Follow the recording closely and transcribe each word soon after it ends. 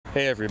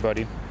Hey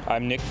everybody,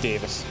 I'm Nick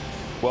Davis.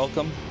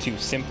 Welcome to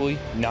Simply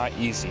Not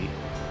Easy,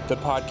 the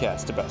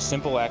podcast about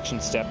simple action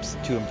steps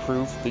to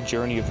improve the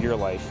journey of your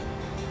life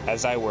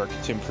as I work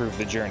to improve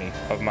the journey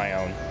of my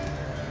own.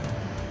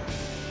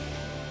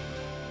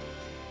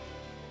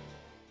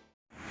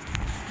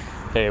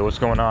 Hey, what's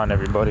going on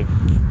everybody?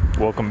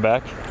 Welcome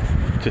back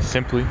to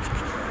Simply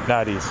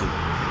Not Easy.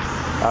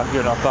 Out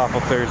here on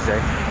Thoughtful Thursday,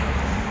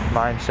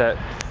 mindset,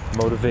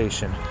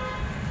 motivation,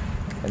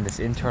 and this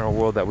internal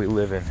world that we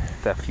live in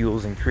that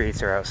fuels and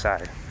creates our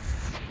outside,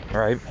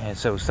 right? And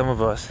so some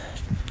of us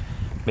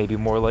may be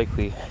more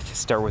likely to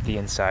start with the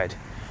inside,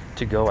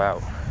 to go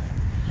out,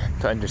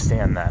 to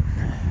understand that.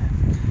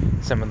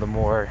 Some of the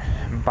more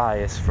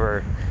bias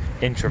for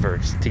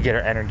introverts, to get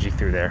our energy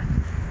through there.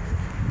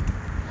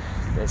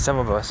 And some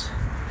of us,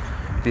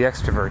 the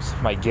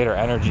extroverts, might get our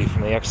energy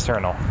from the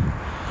external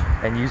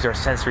and use our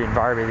sensory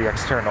environment of the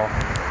external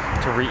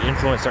to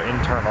re-influence our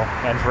internal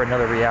and for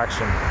another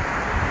reaction.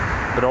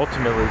 But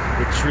ultimately,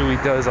 it truly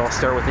does all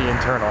start with the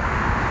internal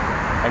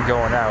and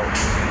going out.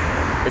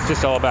 It's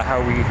just all about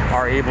how we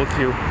are able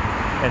to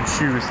and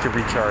choose to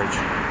recharge.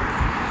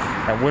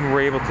 And when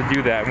we're able to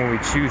do that, when we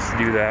choose to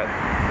do that,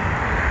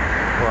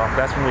 well,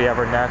 that's when we have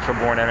our natural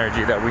born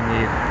energy that we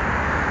need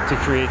to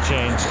create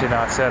change, to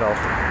not settle,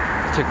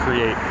 to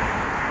create.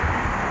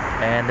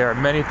 And there are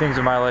many things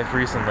in my life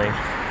recently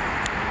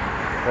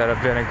that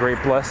have been a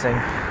great blessing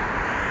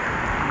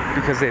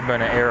because they've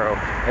been an arrow,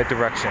 a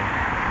direction.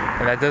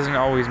 And that doesn't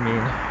always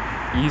mean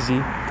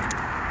easy,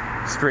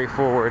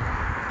 straightforward,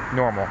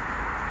 normal.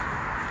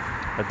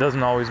 It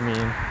doesn't always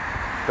mean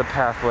the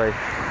pathway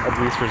of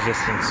least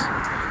resistance.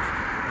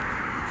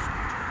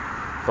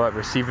 But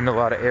receiving a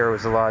lot of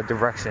arrows, a lot of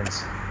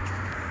directions,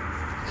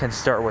 can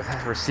start with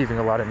receiving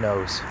a lot of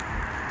no's.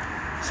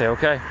 Say,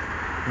 okay,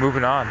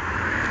 moving on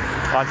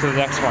to the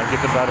next one,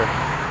 get the better.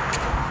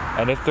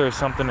 And if there's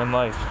something in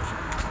life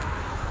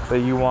that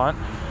you want,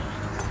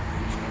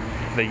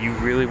 that you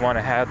really want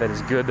to have, that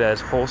is good, that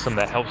is wholesome,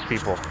 that helps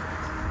people,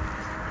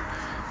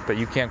 but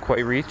you can't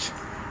quite reach,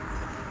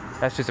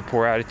 that's just a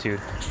poor attitude.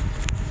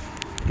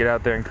 Get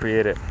out there and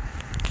create it.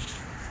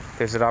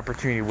 There's an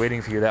opportunity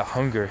waiting for you. That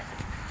hunger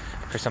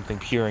for something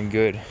pure and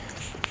good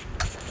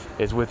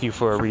is with you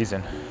for a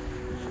reason.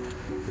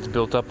 It's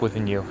built up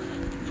within you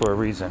for a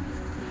reason.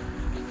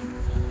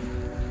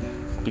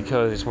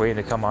 Because it's waiting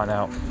to come on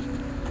out.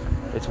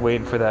 It's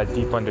waiting for that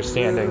deep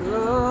understanding.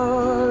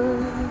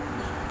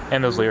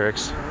 And those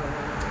lyrics.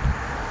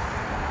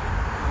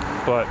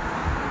 But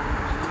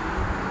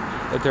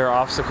if there are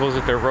obstacles,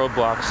 if there are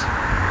roadblocks,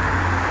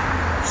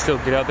 still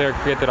get out there and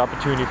create that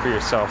opportunity for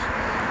yourself.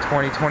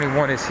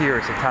 2021 is here.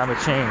 It's a time of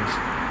change,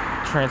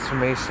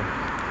 transformation.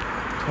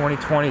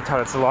 2020 taught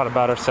us a lot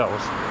about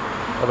ourselves,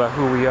 about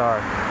who we are,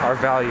 our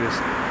values,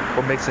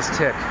 what makes us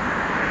tick.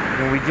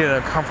 When we get in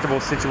uncomfortable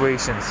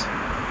situations,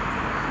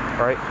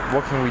 right?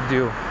 What can we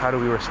do? How do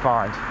we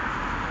respond?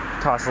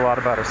 Taught us a lot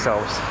about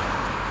ourselves.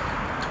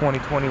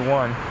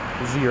 2021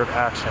 is the year of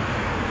action.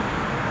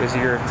 Is the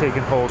year of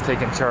taking hold,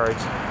 taking charge.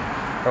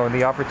 And when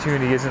the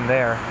opportunity isn't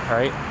there,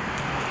 right?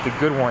 The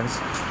good ones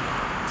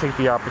take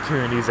the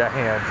opportunities at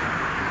hand.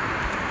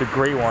 The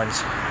great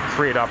ones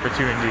create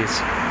opportunities.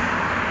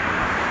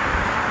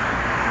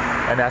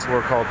 And that's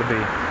what we're called to be.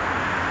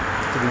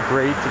 To be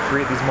great, to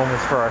create these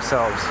moments for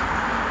ourselves.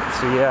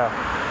 So yeah,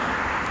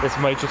 this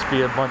might just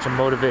be a bunch of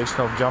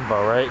motivational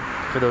jumbo, right?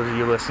 For those of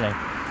you listening.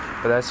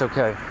 But that's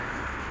okay.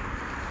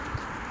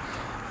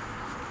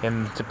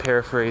 And to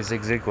paraphrase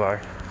Zig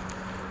Ziglar,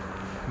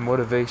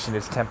 motivation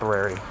is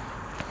temporary.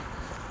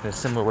 In a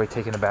similar way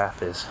taking a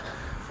bath is.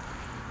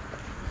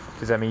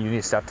 Does that mean you need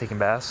to stop taking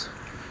baths?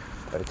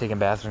 That taking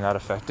baths are not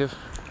effective?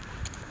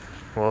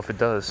 Well, if it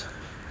does,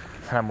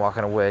 then I'm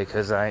walking away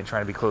because I ain't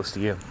trying to be close to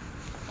you.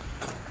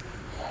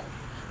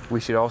 We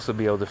should also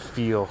be able to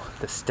feel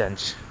the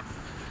stench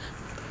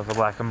of a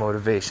lack of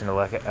motivation, a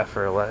lack of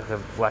effort, a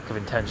lack of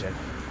intention.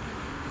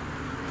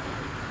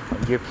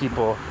 And give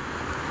people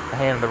a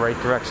hand in the right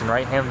direction,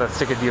 right? Hand them that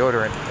stick of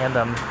deodorant, hand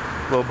them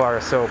a little bar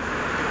of soap.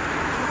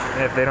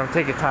 And if they don't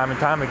take it time and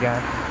time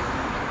again,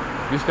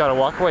 you just gotta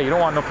walk away. You don't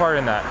want no part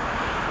in that.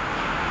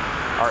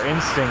 Our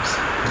instincts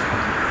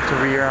to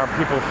be around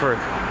people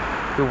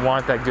who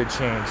want that good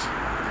change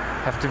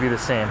have to be the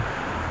same.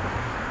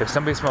 If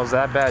somebody smells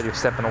that bad, you're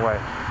stepping away.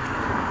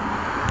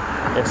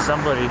 If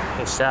somebody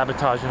is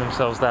sabotaging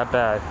themselves that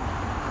bad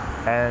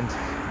and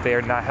they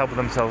are not helping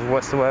themselves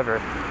whatsoever,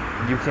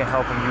 you can't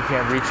help them, you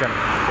can't reach them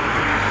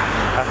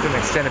after an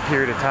extended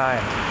period of time,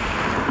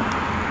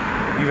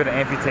 you gotta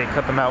amputate,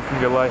 cut them out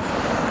from your life.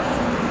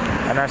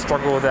 And I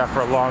struggled with that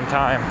for a long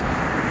time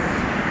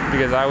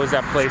because I was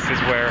at places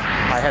where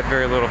I had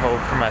very little hope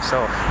for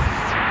myself.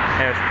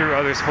 And it was through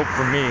others' hope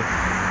for me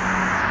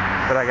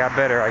that I got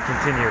better. I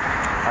continued.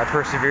 I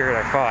persevered.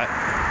 I fought.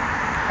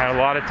 And a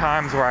lot of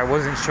times where I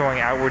wasn't showing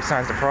outward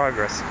signs of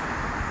progress,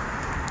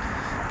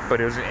 but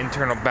it was an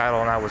internal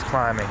battle and I was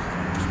climbing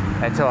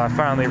until I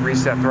finally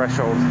reached that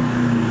threshold.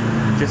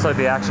 Just like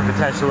the action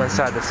potential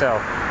inside the cell.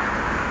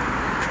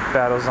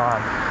 Battles on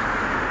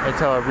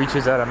until it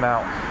reaches that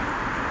amount.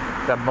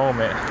 that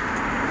moment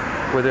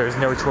where there is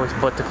no choice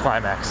but to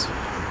climax.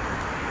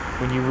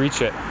 When you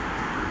reach it,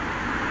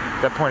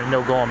 that point of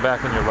no going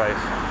back in your life,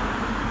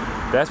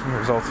 that's when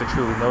results are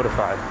truly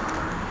notified,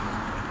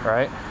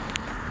 right?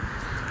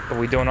 But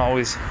we don't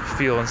always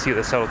feel and see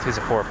the subtleties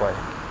of foreplay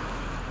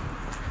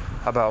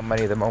about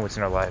many of the moments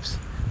in our lives.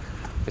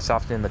 It's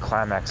often in the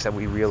climax that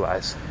we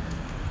realize,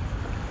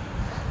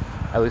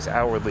 at least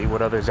outwardly,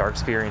 what others are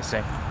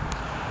experiencing.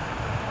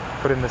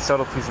 But in the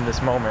subtleties in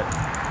this moment,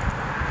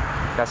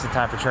 that's the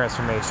time for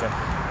transformation.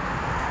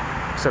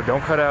 So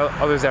don't cut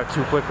others out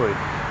too quickly.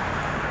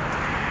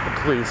 But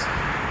please,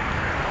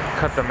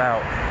 cut them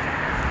out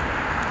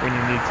when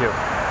you need to.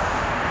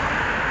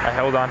 I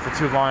held on for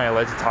too long and I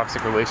led to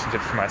toxic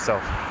relationships for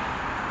myself.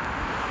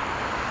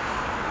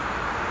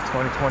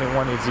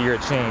 2021 is the year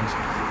of change,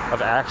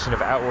 of action,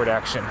 of outward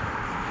action.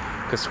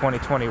 Because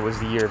 2020 was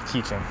the year of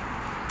teaching,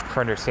 for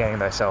understanding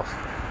thyself.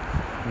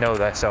 Know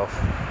thyself.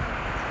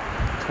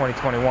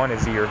 2021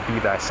 is the year of be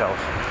thyself.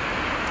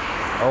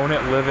 Own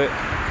it, live it,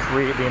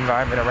 create the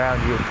environment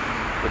around you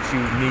that you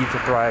need to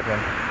thrive in,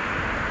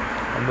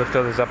 and lift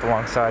others up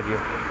alongside you.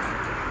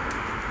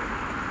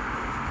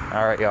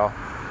 Alright, y'all.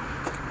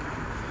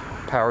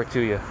 Power to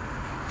you.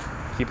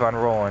 Keep on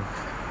rolling.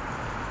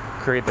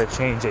 Create that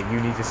change that you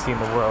need to see in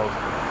the world.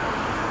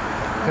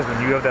 Because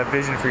when you have that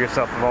vision for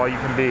yourself of all you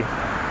can be,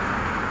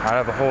 out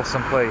of a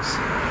wholesome place,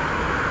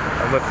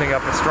 and lifting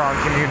up a strong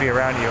community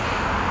around you,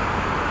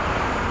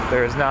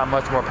 there is not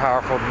much more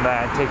powerful than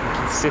that, and taking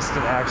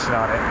consistent action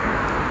on it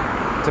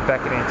to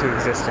beckon into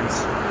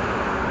existence.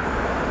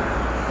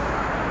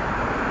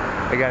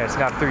 Again, it's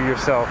not through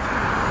yourself,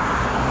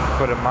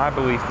 but in my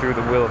belief, through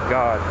the will of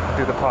God,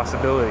 through the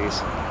possibilities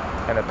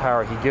and the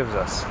power He gives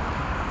us,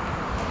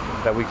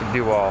 that we can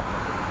do all.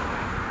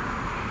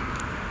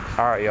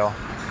 Alright, y'all.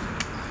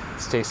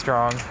 Stay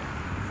strong,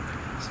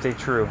 stay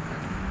true,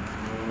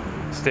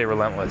 stay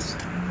relentless.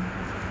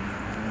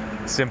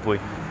 Simply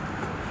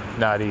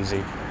not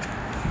easy.